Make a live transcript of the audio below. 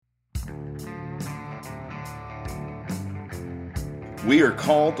We are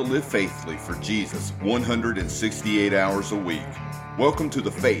called to live faithfully for Jesus 168 hours a week. Welcome to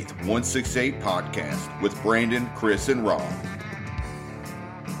the Faith 168 podcast with Brandon, Chris, and Rob.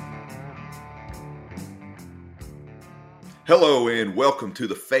 Hello and welcome to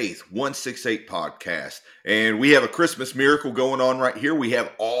the Faith 168 podcast. And we have a Christmas miracle going on right here. We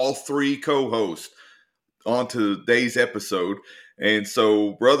have all three co-hosts on today's episode. And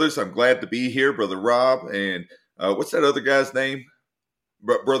so, brothers, I'm glad to be here. Brother Rob and what's that other guy's name?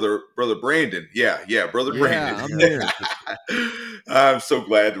 Brother Brandon. Brother Brandon. I'm here. I'm so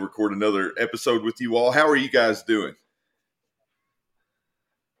glad to record another episode with you all. How are you guys doing?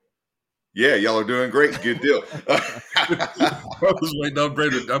 Yeah, y'all are doing great. Good deal. I was waiting on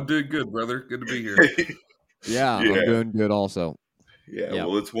Brandon. I'm doing good, brother. Good to be here. Yeah, I'm doing good also. Yeah,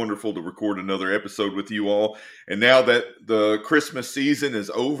 well, it's wonderful to record another episode with you all. And now that the Christmas season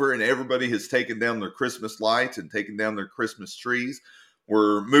is over and everybody has taken down their Christmas lights and taken down their Christmas trees,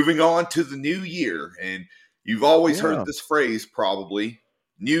 we're moving on to the new year. And you've always heard this phrase, probably,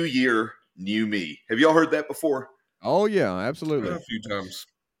 new year, new me. Have y'all heard that before? Oh, yeah, absolutely. A few times.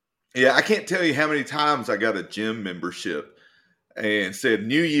 Yeah, I can't tell you how many times I got a gym membership and said,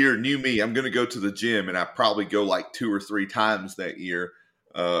 new year, new me, I'm going to go to the gym. And I probably go like 2 or 3 times that year,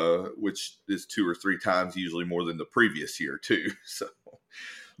 which is 2 or 3 times usually more than the previous year too. So,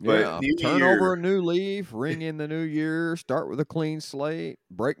 but turn over a new leaf, ring in the new year, start with a clean slate,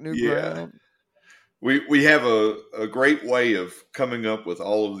 break new ground. We have a great way of coming up with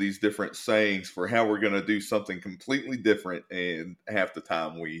all of these different sayings for how we're going to do something completely different. And half the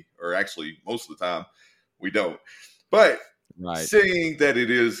time most of the time, we don't. But seeing that it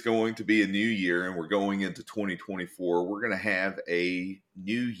is going to be a new year and we're going into 2024, we're going to have a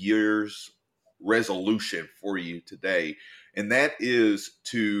New Year's resolution for you today. And that is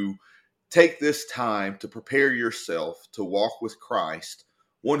to take this time to prepare yourself to walk with Christ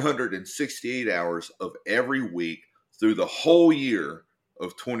 168 hours of every week through the whole year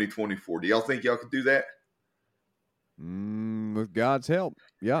of 2024. Do y'all think y'all could do that? With God's help.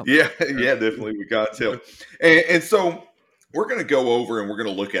 Yeah, definitely with God's help. And so we're going to go over and we're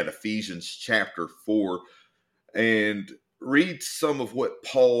going to look at Ephesians chapter 4 and read some of what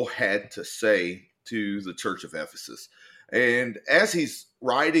Paul had to say to the church of Ephesus. And as he's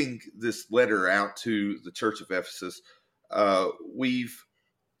writing this letter out to the church of Ephesus,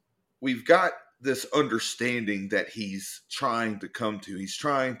 we've got this understanding that he's trying to come to. He's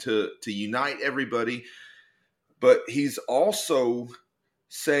trying to unite everybody, but he's also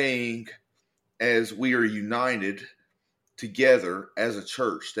saying, as we are united together as a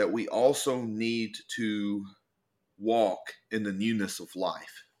church, that we also need to walk in the newness of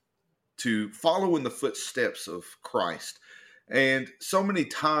life, to follow in the footsteps of Christ. And so many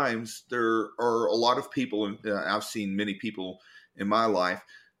times there are a lot of people, and I've seen many people in my life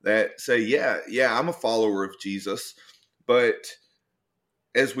that say, yeah, I'm a follower of Jesus. But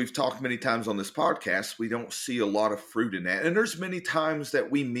as we've talked many times on this podcast, we don't see a lot of fruit in that. And there's many times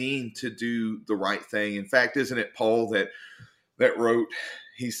that we mean to do the right thing. In fact, isn't it Paul that wrote,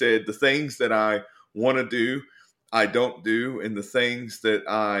 he said, the things that I want to do, I don't do. And the things that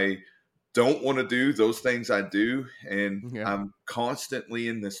I don't want to do, those things I do. And I'm constantly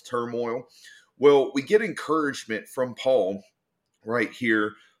in this turmoil. Well, we get encouragement from Paul right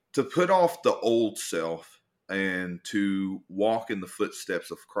here to put off the old self and to walk in the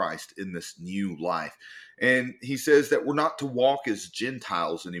footsteps of Christ in this new life. And he says that we're not to walk as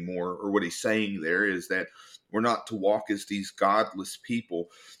Gentiles anymore, or what he's saying there is that we're not to walk as these godless people.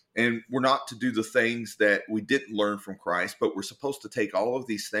 And we're not to do the things that we didn't learn from Christ, but we're supposed to take all of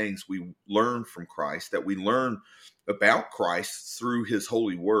these things we learned from Christ, that we learn about Christ through his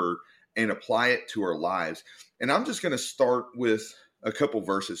holy word, and apply it to our lives. And I'm just going to start with a couple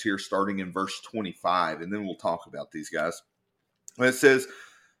verses here, starting in verse 25, and then we'll talk about these guys. It says,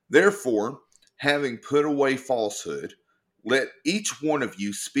 therefore, having put away falsehood, let each one of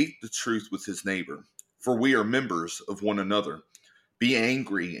you speak the truth with his neighbor, for we are members of one another. Be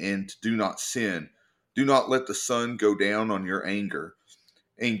angry and do not sin. Do not let the sun go down on your anger,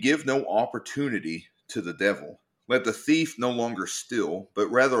 and give no opportunity to the devil. Let the thief no longer steal, but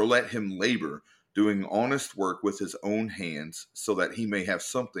rather let him labor, doing honest work with his own hands, so that he may have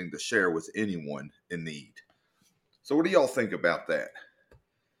something to share with anyone in need. So what do y'all think about that?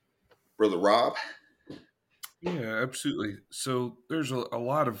 Brother Rob? Yeah, absolutely. So there's a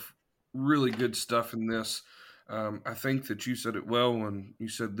lot of really good stuff in this. I think that you said it well when you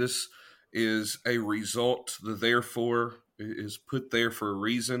said this is a result. The therefore is put there for a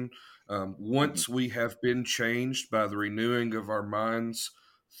reason. Once we have been changed by the renewing of our minds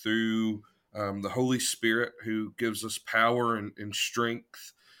through the Holy Spirit who gives us power and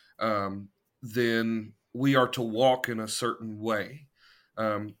strength, then we are to walk in a certain way.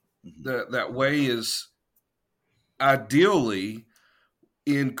 That way is ideally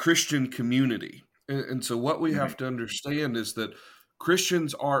in Christian community. And so what we have to understand is that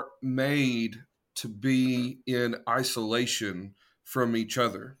Christians aren't made to be in isolation from each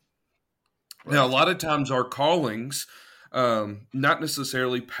other. Right. Now, a lot of times our callings, not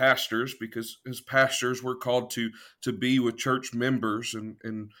necessarily pastors, because as pastors we're called to be with church members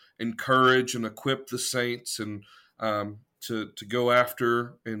and encourage and equip the saints, and to go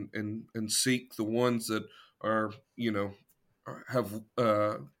after and seek the ones that are, have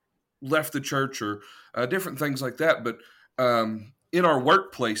left the church, or different things like that. But in our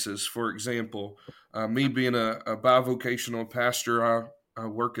workplaces, for example, me being a bivocational pastor, I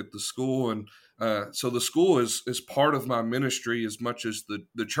work at the school, and so the school is part of my ministry as much as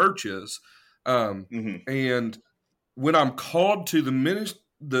the church is. And when I'm called to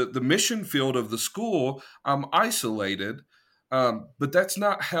the mission field of the school, I'm isolated. But that's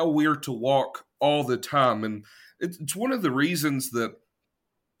not how we're to walk all the time. And it's one of the reasons that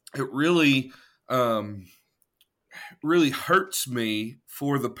it really hurts me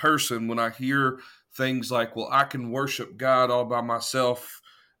for the person when I hear things like, well, I can worship God all by myself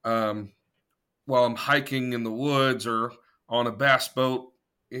while I'm hiking in the woods or on a bass boat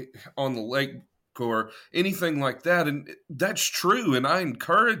on the lake or anything like that. And that's true. And I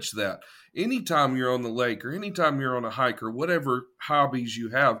encourage that. Anytime you're on the lake or anytime you're on a hike or whatever hobbies you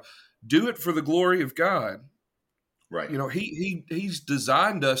have, do it for the glory of God. Right. He's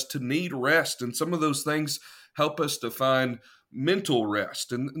designed us to need rest, and some of those things help us to find mental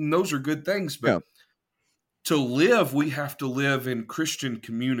rest, and those are good things. But to live, we have to live in Christian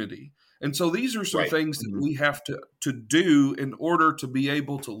community. And so these are some things that we have to do in order to be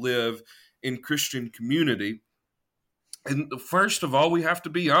able to live in Christian community. And first of all, we have to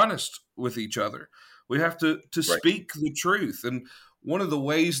be honest with each other. We have to speak the truth. And one of the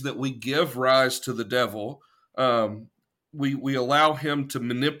ways that we give rise to the devil, we allow him to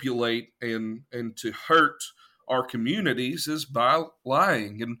manipulate and to hurt our communities, is by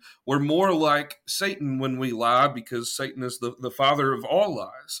lying. And we're more like Satan when we lie, because Satan is the father of all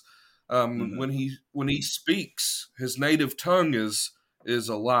lies. When he speaks, his native tongue is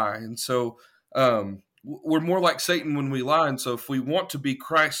a lie. And so we're more like Satan when we lie. And so if we want to be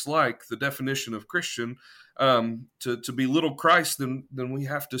Christ-like, the definition of Christian, to be little Christ, then we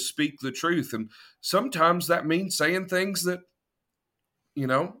have to speak the truth. And sometimes that means saying things that,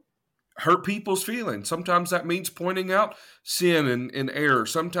 hurt people's feelings. Sometimes that means pointing out sin and error.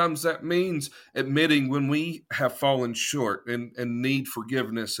 Sometimes that means admitting when we have fallen short and need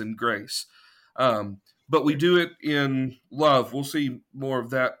forgiveness and grace. But we do it in love. We'll see more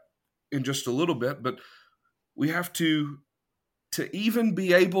of that in just a little bit, but we have to even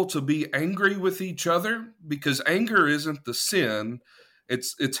be able to be angry with each other, because anger isn't the sin.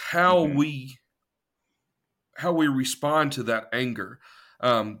 It's how we respond to that anger.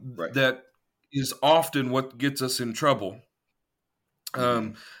 That is often what gets us in trouble.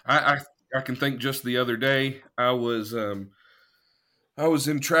 I can think just the other day I was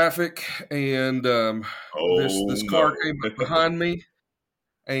in traffic, and this car came up behind me,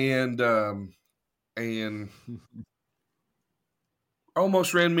 and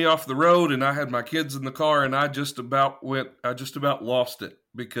almost ran me off the road, and I had my kids in the car, and I just about lost it,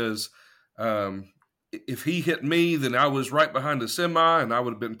 because if he hit me, then I was right behind a semi, and I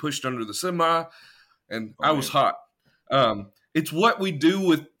would have been pushed under the semi, and I was hot. It's what we do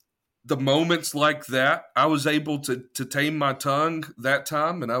with the moments like that. I was able to tame my tongue that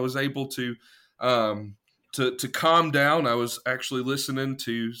time, and I was able to calm down. I was actually listening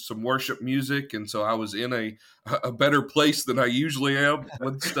to some worship music, and so I was in a better place than I usually am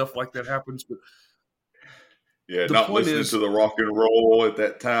when stuff like that happens. But not listening to the rock and roll at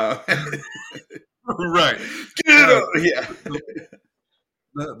that time. Right.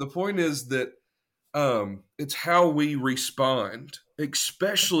 The point is that it's how we respond,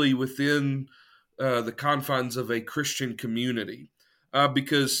 especially within the confines of a Christian community,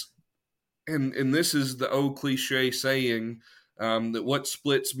 because, and this is the old cliche saying, that what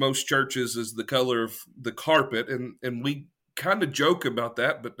splits most churches is the color of the carpet, and we kind of joke about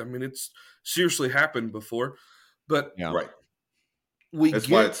that, but I mean, it's seriously happened before. But that's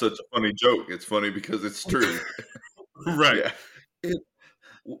why it's such a funny joke. It's funny because it's true. Right. Yeah.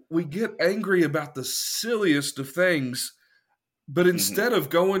 We get angry about the silliest of things, but instead of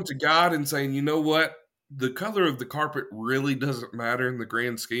going to God and saying, you know what, the color of the carpet really doesn't matter in the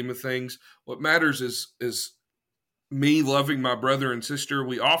grand scheme of things. What matters is me loving my brother and sister.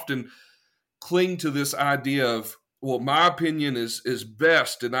 We often cling to this idea of, well, my opinion is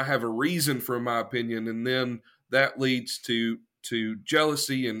best, and I have a reason for my opinion, and then that leads to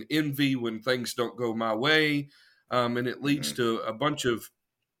jealousy and envy when things don't go my way, and it leads to a bunch of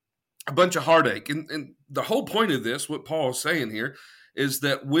heartache. And the whole point of this, what Paul is saying here, is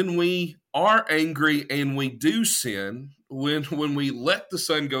that when we are angry and we do sin, when we let the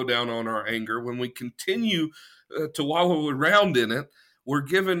sun go down on our anger, when we continue to wallow around in it, we're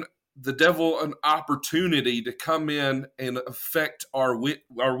given the devil an opportunity to come in and affect our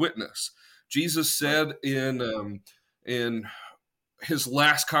witness. Jesus said in his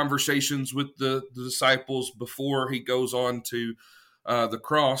last conversations with the disciples before he goes on to the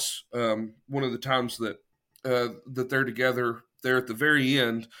cross, one of the times that they're together there at the very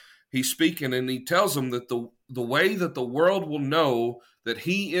end, he's speaking and he tells them that the way that the world will know that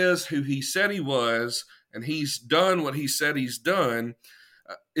he is who he said he was and he's done what he said he's done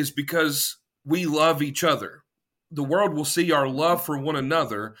is because we love each other. The world will see our love for one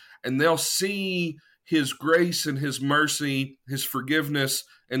another, and they'll see his grace and his mercy, his forgiveness,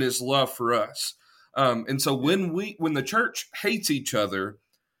 and his love for us. And so when the church hates each other,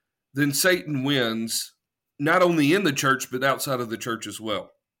 then Satan wins, not only in the church, but outside of the church as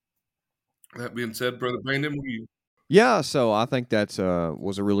well. That being said, Brother Brandon, will you? Yeah, so I think that's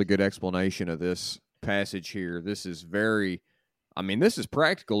was a really good explanation of this passage here. This is this is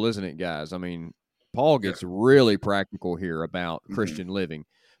practical, isn't it, guys? I mean, Paul gets really practical here about Christian living.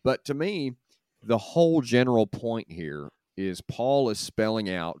 But to me, the whole general point here is Paul is spelling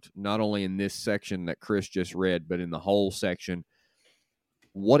out, not only in this section that Chris just read, but in the whole section,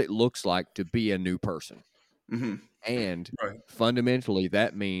 what it looks like to be a new person. And fundamentally,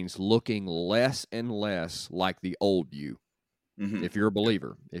 that means looking less and less like the old you. If you're a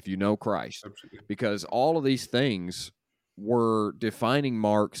believer, if you know Christ. Absolutely. Because all of these things were defining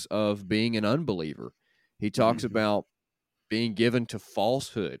marks of being an unbeliever. He talks about being given to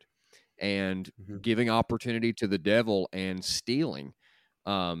falsehood and giving opportunity to the devil and stealing,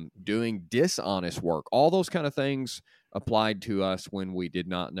 doing dishonest work. All those kind of things applied to us when we did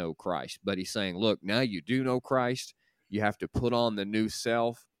not know Christ. But he's saying, look, now you do know Christ. You have to put on the new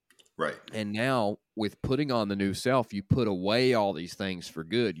self. Right. And now with putting on the new self, you put away all these things for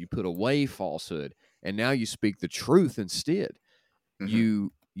good. You put away falsehood. And now you speak the truth instead.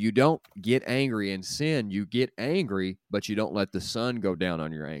 You don't get angry and sin. You get angry, but you don't let the sun go down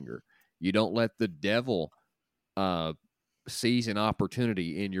on your anger. You don't let the devil seize an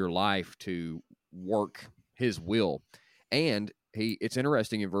opportunity in your life to work his will. And it's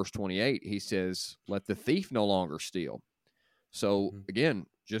interesting in verse 28, he says, let the thief no longer steal. So again,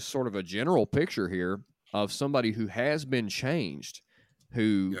 just sort of a general picture here of somebody who has been changed,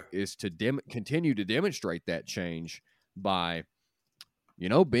 who is to continue to demonstrate that change by,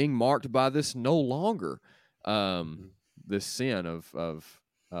 being marked by this no longer, this sin of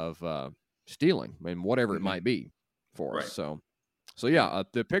stealing and whatever it might be for us. So yeah,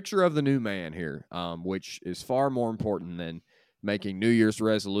 the picture of the new man here, which is far more important than making New Year's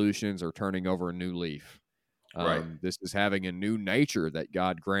resolutions or turning over a new leaf. This is having a new nature that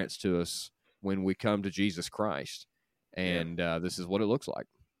God grants to us when we come to Jesus Christ. And this is what it looks like.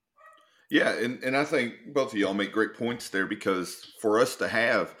 Yeah, and I think both of y'all make great points there, because for us to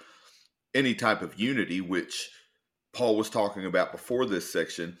have any type of unity, which Paul was talking about before this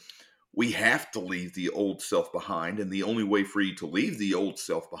section, we have to leave the old self behind. And the only way for you to leave the old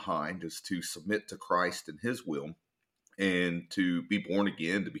self behind is to submit to Christ and his will and to be born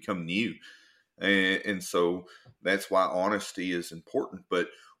again, to become new. And so that's why honesty is important. But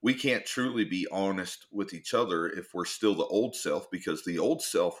we can't truly be honest with each other if we're still the old self, because the old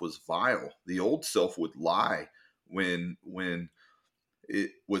self was vile. The old self would lie when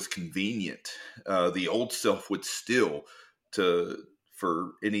it was convenient. The old self would steal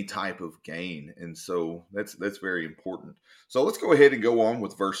for any type of gain. And so that's very important. So let's go ahead and go on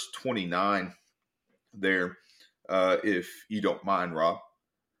with verse 29 there, if you don't mind, Rob.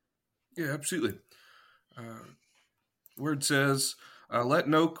 Yeah, absolutely. Where it says, let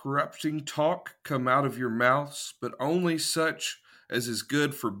no corrupting talk come out of your mouths, but only such as is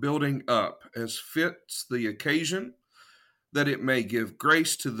good for building up, as fits the occasion, that it may give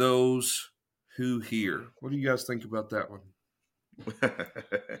grace to those who hear. What do you guys think about that one?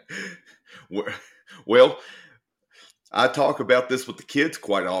 Well, I talk about this with the kids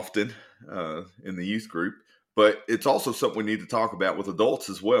quite often in the youth group, but it's also something we need to talk about with adults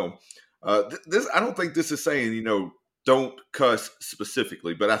as well. This, I don't think this is saying, don't cuss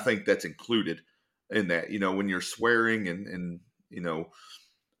specifically, but I think that's included in that. When you're swearing and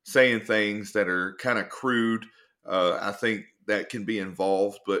saying things that are kind of crude, I think that can be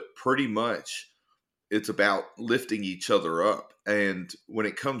involved, but pretty much it's about lifting each other up. And when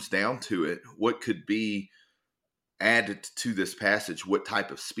it comes down to it, what could be added to this passage, what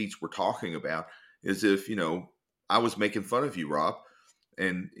type of speech we're talking about, is if, I was making fun of you, Rob,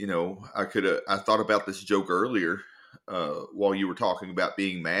 and, I thought about this joke earlier while you were talking about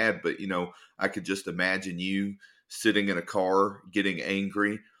being mad, but, I could just imagine you sitting in a car getting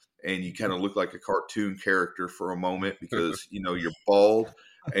angry, and you kind of look like a cartoon character for a moment because, you're bald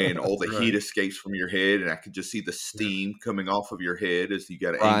and all the heat Right. escapes from your head. And I could just see the Yeah. steam coming off of your head as you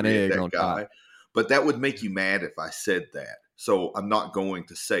got Fried angry at egg that on guy. top. But that would make you mad if I said that. So I'm not going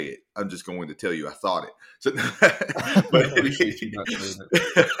to say it. I'm just going to tell you I thought it. So, I but, appreciate you not saying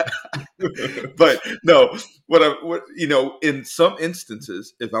it. but no, in some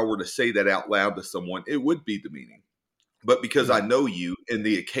instances, if I were to say that out loud to someone, it would be demeaning. But because I Yeah. know you and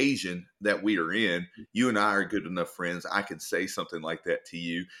the occasion that we are in, you and I are good enough friends. I can say something like that to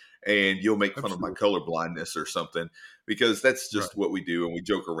you, and you'll make fun of my Absolutely. color blindness or something, because that's Right. just what we do, and we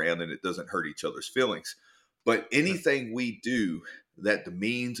joke around, and it doesn't hurt each other's feelings. But anything we do that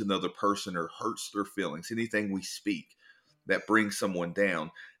demeans another person or hurts their feelings, anything we speak that brings someone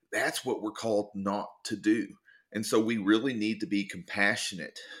down, that's what we're called not to do. And so we really need to be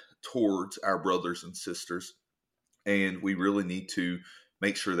compassionate towards our brothers and sisters, and we really need to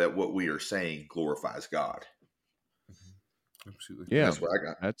make sure that what we are saying glorifies God. Absolutely. And Yeah, that's what I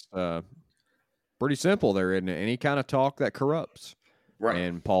got. that's pretty simple there, isn't it? Any kind of talk that corrupts. Right.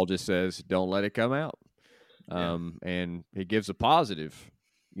 And Paul just says, don't let it come out. Yeah. And he gives a positive,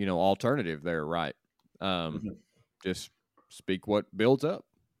 alternative there, right? Mhm. Just speak what builds up.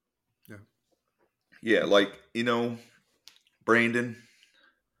 Yeah. Like, Brandon,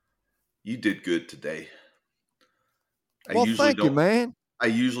 you did good today. Well, thank you, man. I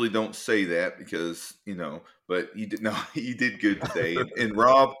usually don't say that because, but you did, no, you did good today. And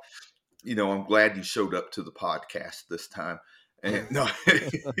Rob, I'm glad you showed up to the podcast this time. And no,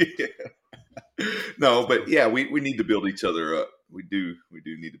 no, but yeah, we need to build each other up. We do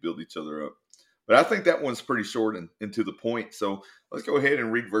need to build each other up. But I think that one's pretty short and to the point. So let's go ahead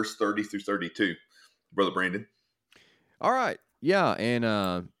and read verse 30 through 32, Brother Brandon. All right. Yeah.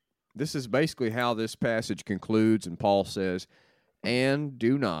 And this is basically how this passage concludes. And Paul says, and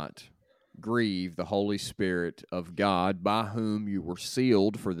do not grieve the Holy Spirit of God, by whom you were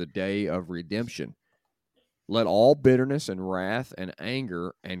sealed for the day of redemption. Let all bitterness and wrath and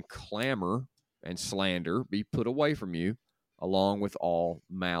anger and clamor and slander be put away from you, along with all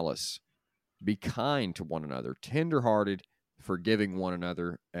malice. Be kind to one another, tenderhearted, forgiving one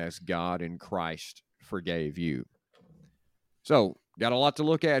another as God in Christ forgave you. So, got a lot to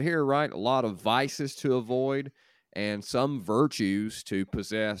look at here, right? A lot of vices to avoid and some virtues to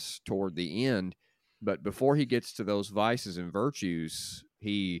possess toward the end. But before he gets to those vices and virtues,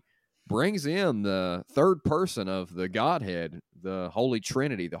 he brings in the third person of the Godhead, the Holy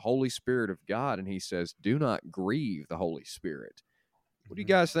Trinity, the Holy Spirit of God. And he says, do not grieve the Holy Spirit. What do you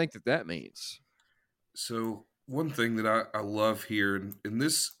guys think that means? So one thing that I love here, and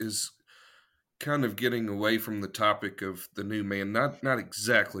this is kind of getting away from the topic of the new man, not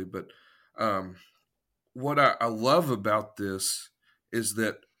exactly, but what I love about this is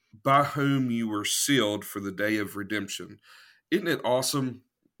that by whom you were sealed for the day of redemption. Isn't it awesome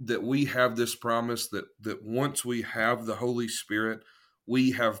that we have this promise that once we have the Holy Spirit,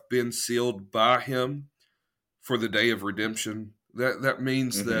 we have been sealed by him for the day of redemption? That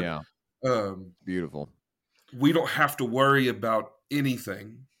means that Yeah, beautiful. we don't have to worry about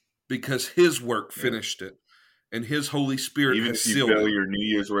anything because his work Yeah. finished it and his Holy Spirit Even has if you sealed fail it. your New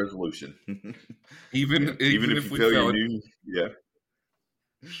Year's resolution. Even Yeah. Even if if you we fail your fail it. new, yeah.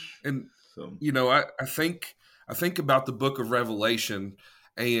 And So, I think about the book of Revelation,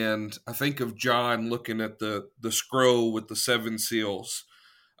 and I think of John looking at the scroll with the seven seals.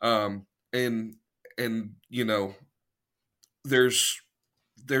 And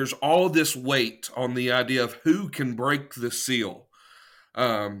there's all this weight on the idea of who can break the seal.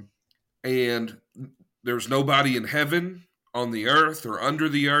 And there's nobody in heaven, on the earth, or under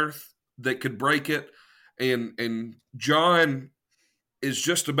the earth that could break it. And John is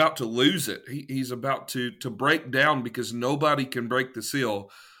just about to lose it. He's about to break down because nobody can break the seal.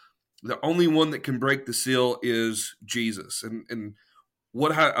 The only one that can break the seal is Jesus. And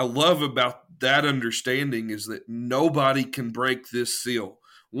what I love about that understanding is that nobody can break this seal.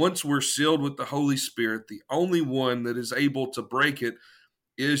 Once we're sealed with the Holy Spirit, the only one that is able to break it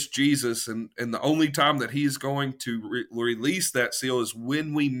is Jesus. And the only time that he's going to release that seal is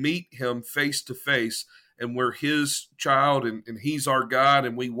when we meet him face to face and we're his child and he's our God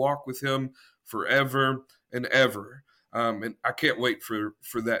and we walk with him forever and ever. And I can't wait for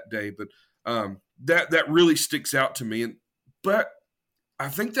that day. But that really sticks out to me. But I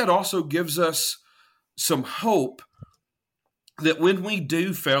think that also gives us some hope that when we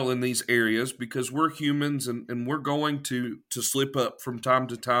do fail in these areas, because we're humans and we're going to slip up from time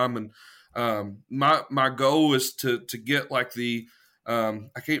to time. And my goal is to get like the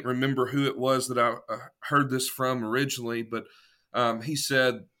I can't remember who it was that I heard this from originally, but he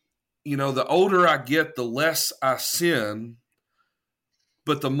said, the older I get, the less I sin,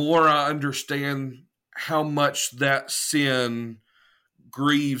 but the more I understand how much that sin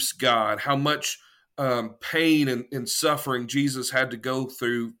grieves God, how much pain and suffering Jesus had to go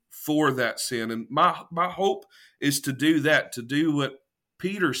through for that sin. And my hope is to do that, to do what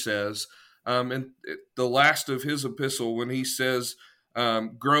Peter says in the last of his epistle when he says,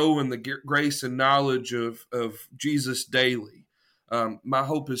 grow in the grace and knowledge of Jesus daily. My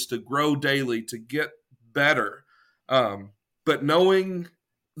hope is to grow daily, to get better. But knowing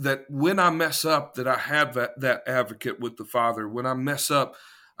that when I mess up, that I have that advocate with the Father. When I mess up,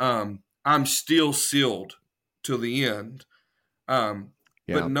 I'm still sealed to the end. But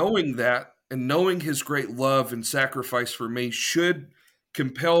knowing that and knowing his great love and sacrifice for me should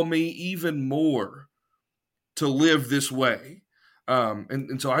compel me even more to live this way.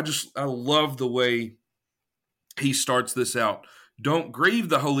 And so I love the way he starts this out. Don't grieve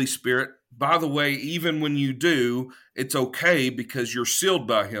the Holy Spirit. By the way, even when you do, it's okay because you're sealed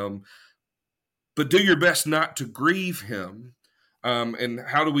by him. But do your best not to grieve him. And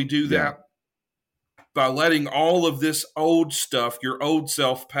how do we do that? By letting all of this old stuff, your old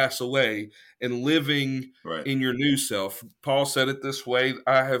self, pass away and living in your new self. Paul said it this way: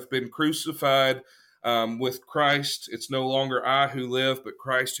 I have been crucified with Christ. It's no longer I who live, but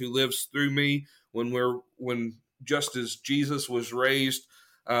Christ who lives through me. When just as Jesus was raised,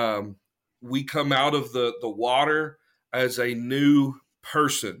 we come out of the water as a new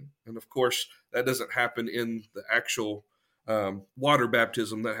person. And of course, that doesn't happen in the actual water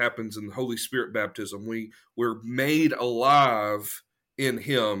baptism. That happens in the Holy Spirit baptism. We're made alive in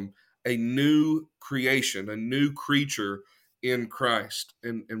him, a new creation, a new creature in Christ.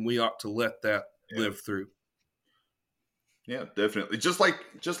 And we ought to let that live through. Yeah, definitely. Just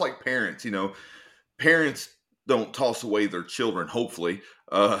like parents, parents don't toss away their children, hopefully,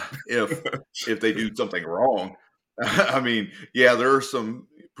 if they do something wrong. I mean, yeah, there are some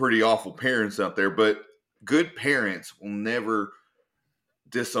pretty awful parents out there, but good parents will never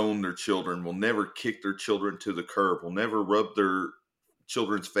disown their children, will never kick their children to the curb, will never rub their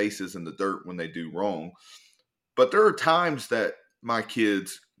children's faces in the dirt when they do wrong. But there are times that my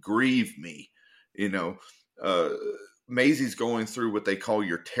kids grieve me. Maisie's going through what they call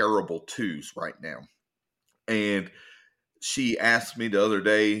your terrible twos right now. And she asked me the other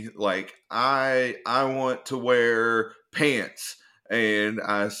day, like, I want to wear pants. And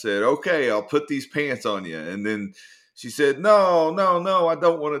I said, okay, I'll put these pants on you. And then she said, no, I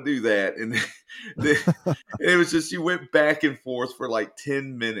don't want to do that. And it was just, she went back and forth for like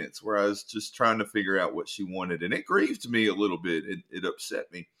 10 minutes where I was just trying to figure out what she wanted. And it grieved me a little bit. It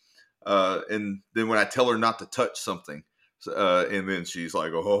upset me. And then when I tell her not to touch something, and then she's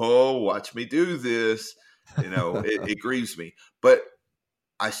like, oh, watch me do this. It grieves me, but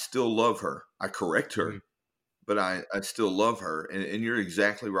I still love her. I correct her, but I still love her. And you're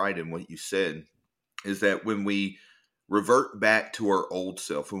exactly right in what you said, is that when we revert back to our old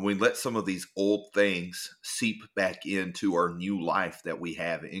self, when we let some of these old things seep back into our new life that we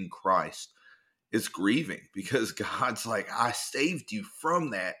have in Christ, it's grieving, because God's like, I saved you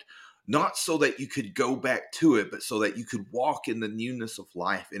from that. Not so that you could go back to it, but so that you could walk in the newness of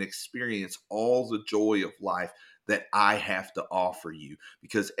life and experience all the joy of life that I have to offer you.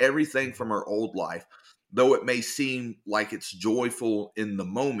 Because everything from our old life, though it may seem like it's joyful in the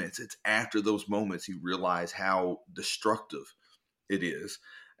moments, it's after those moments you realize how destructive it is.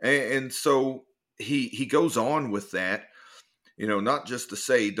 And so he goes on with that, not just to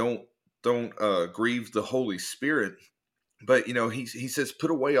say don't grieve the Holy Spirit, but he says, put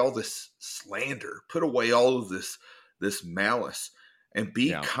away all this slander, put away all of this malice, and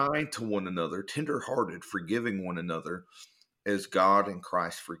be kind to one another, tenderhearted, forgiving one another, as God in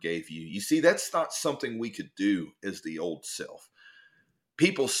Christ forgave you. You see, that's not something we could do as the old self.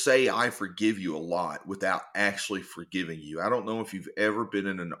 People say I forgive you a lot without actually forgiving you. I don't know if you've ever been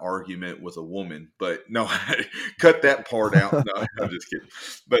in an argument with a woman, but no, cut that part out. No, I'm just kidding.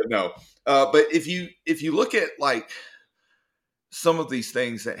 But no, but if you look at like some of these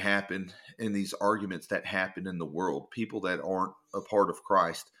things that happen in these arguments that happen in the world, people that aren't a part of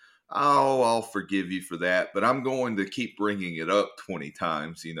Christ, I'll forgive you for that, but I'm going to keep bringing it up 20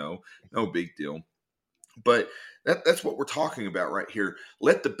 times, no big deal. But that's what we're talking about right here.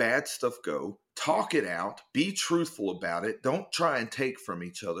 Let the bad stuff go. Talk it out. Be truthful about it. Don't try and take from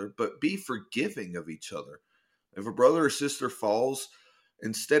each other, but be forgiving of each other. If a brother or sister falls,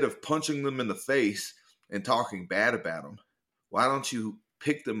 instead of punching them in the face and talking bad about them, why don't you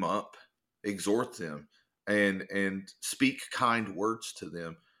pick them up, exhort them, and speak kind words to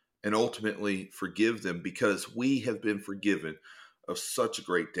them, and ultimately forgive them, because we have been forgiven of such a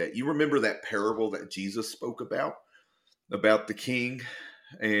great debt. You remember that parable that Jesus spoke about the king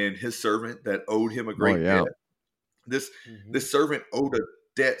and his servant that owed him a Oh great yeah. debt. This servant owed a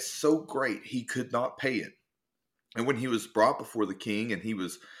debt so great he could not pay it. And when he was brought before the king, and he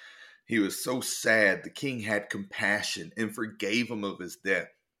was so sad, the king had compassion and forgave him of his debt.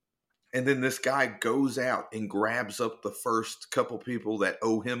 And then this guy goes out and grabs up the first couple people that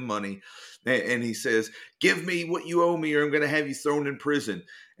owe him money. And he says, give me what you owe me, or I'm going to have you thrown in prison.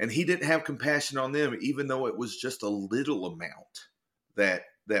 And he didn't have compassion on them, even though it was just a little amount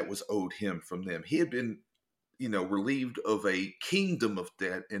that was owed him from them. He had been, relieved of a kingdom of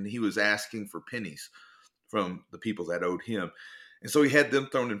debt, and he was asking for pennies from the people that owed him. And so he had them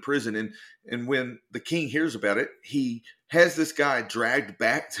thrown in prison. And when the king hears about it, he has this guy dragged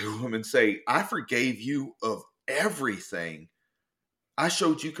back to him and say, I forgave you of everything. I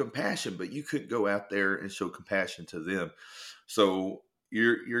showed you compassion, but you couldn't go out there and show compassion to them. So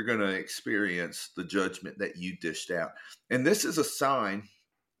you're going to experience the judgment that you dished out. And this is a sign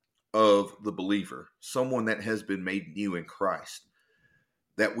of the believer, someone that has been made new in Christ,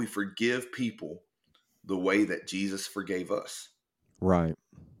 that we forgive people the way that Jesus forgave us. Right.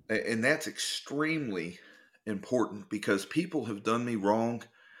 And that's extremely important, because people have done me wrong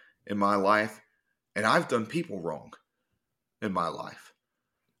in my life, and I've done people wrong in my life.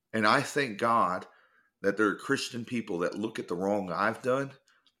 And I thank God that there are Christian people that look at the wrong I've done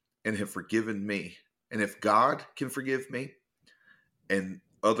and have forgiven me. And if God can forgive me, and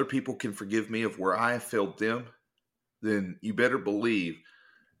other people can forgive me of where I have failed them, then you better believe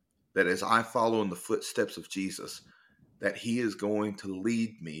that as I follow in the footsteps of Jesus, that he is going to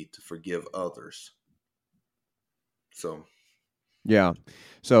lead me to forgive others. So, Yeah.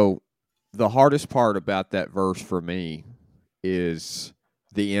 So the hardest part about that verse for me is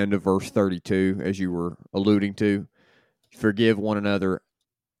the end of verse 32, as you were alluding to. Forgive one another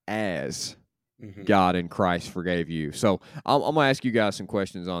as God in Christ forgave you. So I'm going to ask you guys some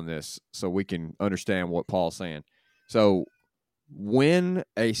questions on this so we can understand what Paul's saying. So when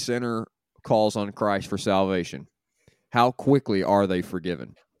a sinner calls on Christ for salvation, how quickly are they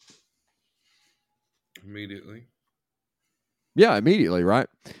forgiven? Immediately. Yeah, immediately, right?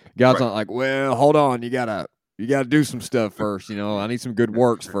 God's right. not like, well, hold on, you gotta do some stuff first. I need some good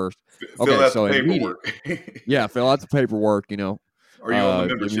works first. Fill Okay, out the so immediate, paperwork. yeah, fill out the paperwork. Are you on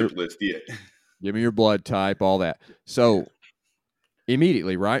the Give me your membership list yet? blood type, all that. So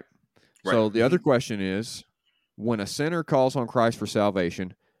immediately, right? Right. So the other question is, when a sinner calls on Christ for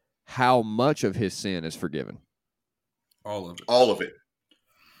salvation, how much of his sin is forgiven? All of it. All of it.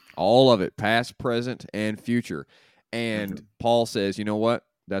 All of it, past, present, and future. And Paul says, you know what?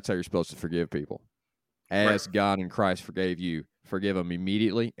 That's how you're supposed to forgive people. As God in Christ forgave you, forgive them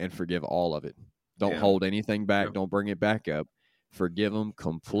immediately and forgive all of it. Don't hold anything back. Yep. Don't bring it back up. Forgive them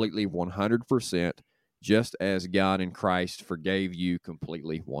completely 100%, just as God in Christ forgave you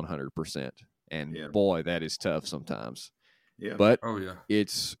completely 100%. And boy, that is tough sometimes. Yeah. But Oh yeah.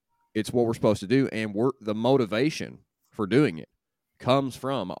 it's what we're supposed to do, and the motivation for doing it comes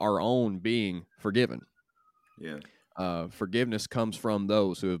from our own being forgiven. Yeah. Forgiveness comes from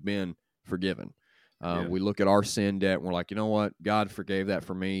those who have been forgiven. We look at our sin debt and we're like, you know what? God forgave that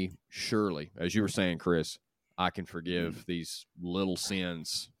for me. Surely, as you were saying, Chris, I can forgive these little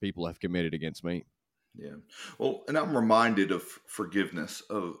sins people have committed against me. Yeah. Well, and I'm reminded of forgiveness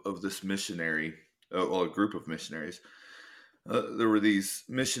of this missionary, a group of missionaries. There were these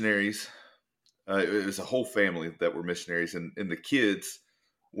missionaries. It was a whole family that were missionaries, and the kids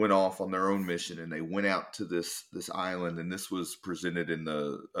went off on their own mission, and they went out to this island, and this was presented in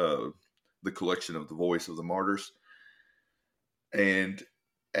the collection of the Voice of the Martyrs. And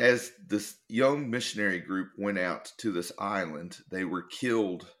as this young missionary group went out to this island, they were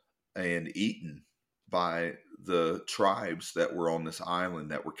killed and eaten by the tribes that were on this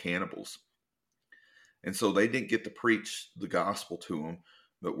island that were cannibals. And so they didn't get to preach the gospel to them,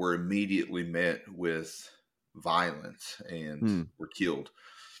 but were immediately met with violence and were killed.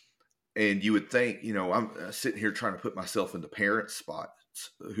 And you would think, I'm sitting here trying to put myself in the parent's spot.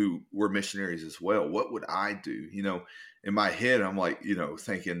 who were missionaries as well. What would I do? In my head, I'm like,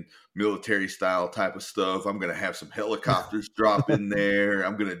 thinking military style type of stuff. I'm going to have some helicopters drop in there.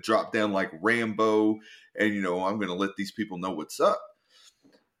 I'm going to drop down like Rambo, and, I'm going to let these people know what's up.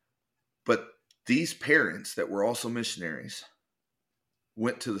 But these parents that were also missionaries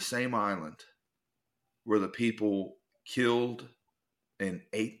went to the same island where the people killed and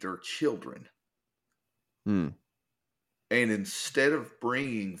ate their children. And instead of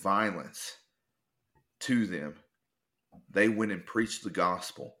bringing violence to them, they went and preached the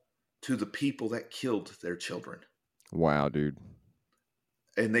gospel to the people that killed their children. Wow, dude.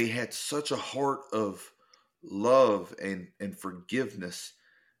 And they had such a heart of love and forgiveness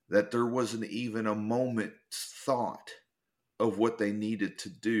that there wasn't even a moment's thought of what they needed to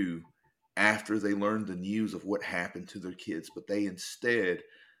do after they learned the news of what happened to their kids. But they instead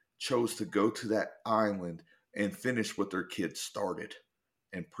chose to go to that island and finish what their kids started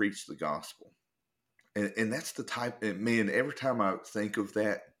and preach the gospel. And that's the type, and man, every time I think of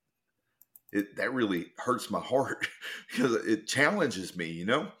that, that really hurts my heart because it challenges me,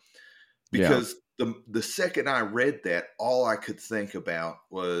 because the second I read that, all I could think about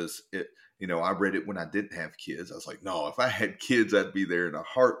was it. I read it when I didn't have kids. I was like, no, if I had kids, I'd be there in a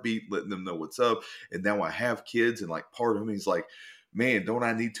heartbeat, letting them know what's up. And now I have kids, and like part of me is like, man, don't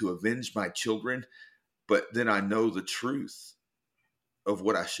I need to avenge my children? But then I know the truth of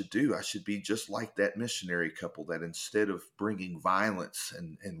what I should do. I should be just like that missionary couple that instead of bringing violence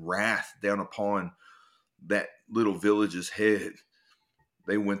and wrath down upon that little village's head,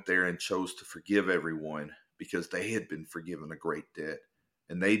 they went there and chose to forgive everyone because they had been forgiven a great debt.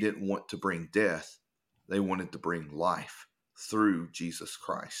 And they didn't want to bring death. They wanted to bring life through Jesus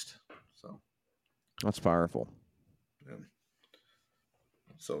Christ. So that's powerful. Yeah.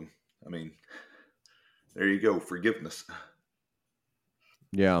 So, I mean, there you go. Forgiveness.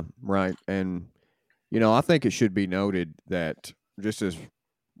 Yeah, right. And, I think it should be noted that just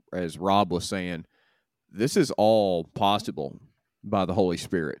as Rob was saying, this is all possible by the Holy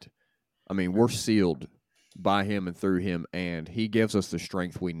Spirit. I mean, we're sealed by him and through him, and he gives us the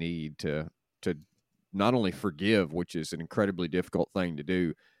strength we need to not only forgive, which is an incredibly difficult thing to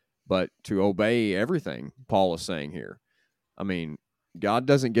do, but to obey everything Paul is saying here. I mean, God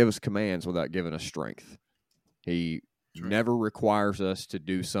doesn't give us commands without giving us strength. He never requires us to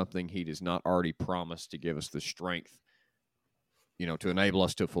do something he does not already promise to give us the strength, to enable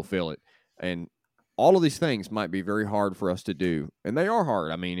us to fulfill it. And all of these things might be very hard for us to do, and they are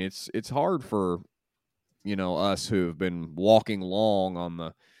hard. I mean, it's hard for, us who have been walking long on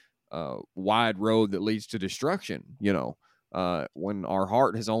the wide road that leads to destruction, when our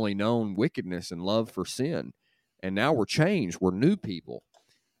heart has only known wickedness and love for sin. And now we're changed. We're new people.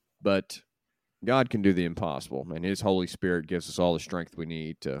 But God can do the impossible, and his Holy Spirit gives us all the strength we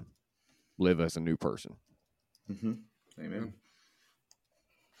need to live as a new person. Mm-hmm. Amen.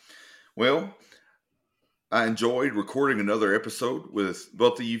 Well, I enjoyed recording another episode with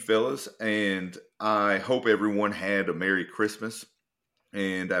both of you fellas, and I hope everyone had a Merry Christmas,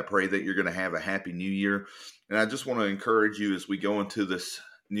 and I pray that you're going to have a Happy New Year. And I just want to encourage you as we go into this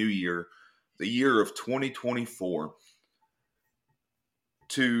new year, the year of 2024,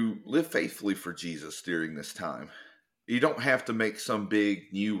 to live faithfully for Jesus during this time. You don't have to make some big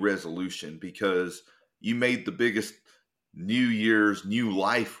new resolution because you made the biggest New Year's new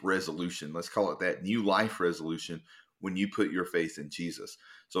life resolution. Let's call it that, new life resolution, when you put your faith in Jesus.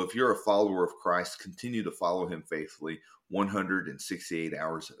 So if you're a follower of Christ, continue to follow him faithfully 168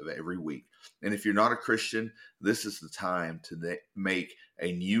 hours of every week. And if you're not a Christian, this is the time to make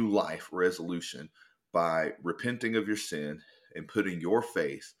a new life resolution by repenting of your sin and putting your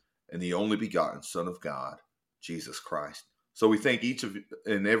faith in the only begotten Son of God, Jesus Christ. So we thank each of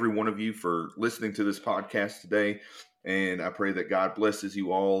and every one of you for listening to this podcast today. And I pray that God blesses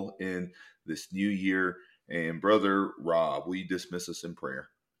you all in this new year. And Brother Rob, will you dismiss us in prayer?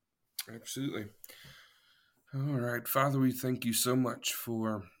 Absolutely. All right. Father, we thank you so much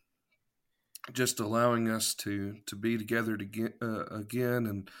for just allowing us to be together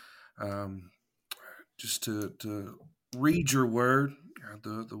again and just to read your word,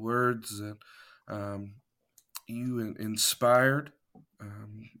 the words that you inspired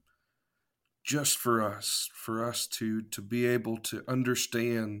just for us to be able to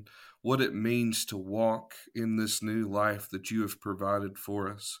understand what it means to walk in this new life that you have provided for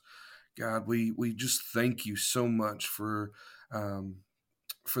us. God, we just thank you so much for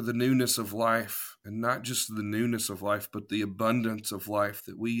the newness of life, and not just the newness of life, but the abundance of life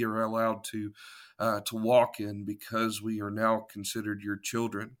that we are allowed to walk in because we are now considered your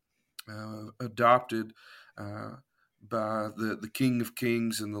children, adopted by the King of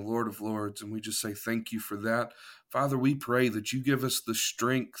Kings and the Lord of Lords. And we just say thank you for that. Father, we pray that you give us the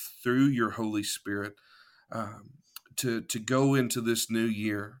strength through your Holy Spirit to go into this new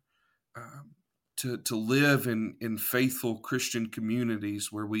year, to live in faithful Christian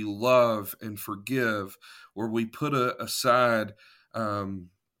communities where we love and forgive, where we put aside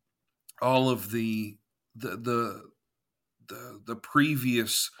all of the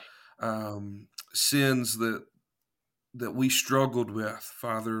previous sins that we struggled with,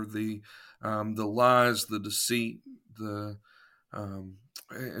 Father, the lies, the deceit,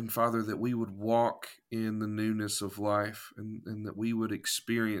 and Father, that we would walk in the newness of life, and that we would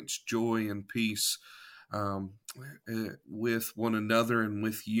experience joy and peace with one another and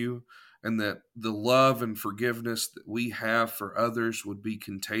with you, and that the love and forgiveness that we have for others would be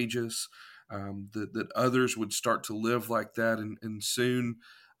contagious, that others would start to live like that, and soon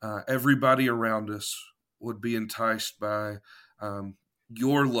everybody around us would be enticed by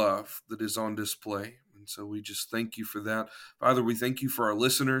your love that is on display. And so we just thank you for that. Father, we thank you for our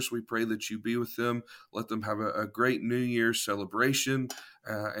listeners. We pray that you be with them. Let them have a great New Year's celebration,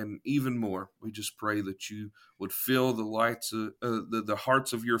 and even more. We just pray that you would fill the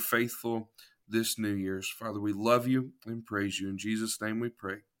hearts of your faithful this New Year's. Father, we love you and praise you. In Jesus' name we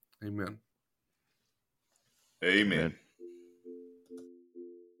pray. Amen. Amen.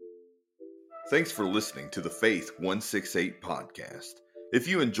 Thanks for listening to the Faith 168 podcast. If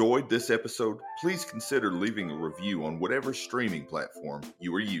you enjoyed this episode, please consider leaving a review on whatever streaming platform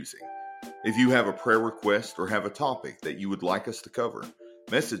you are using. If you have a prayer request or have a topic that you would like us to cover,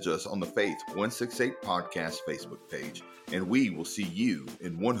 message us on the Faith 168 podcast Facebook page, and we will see you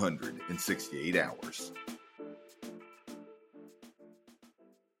in 168 hours.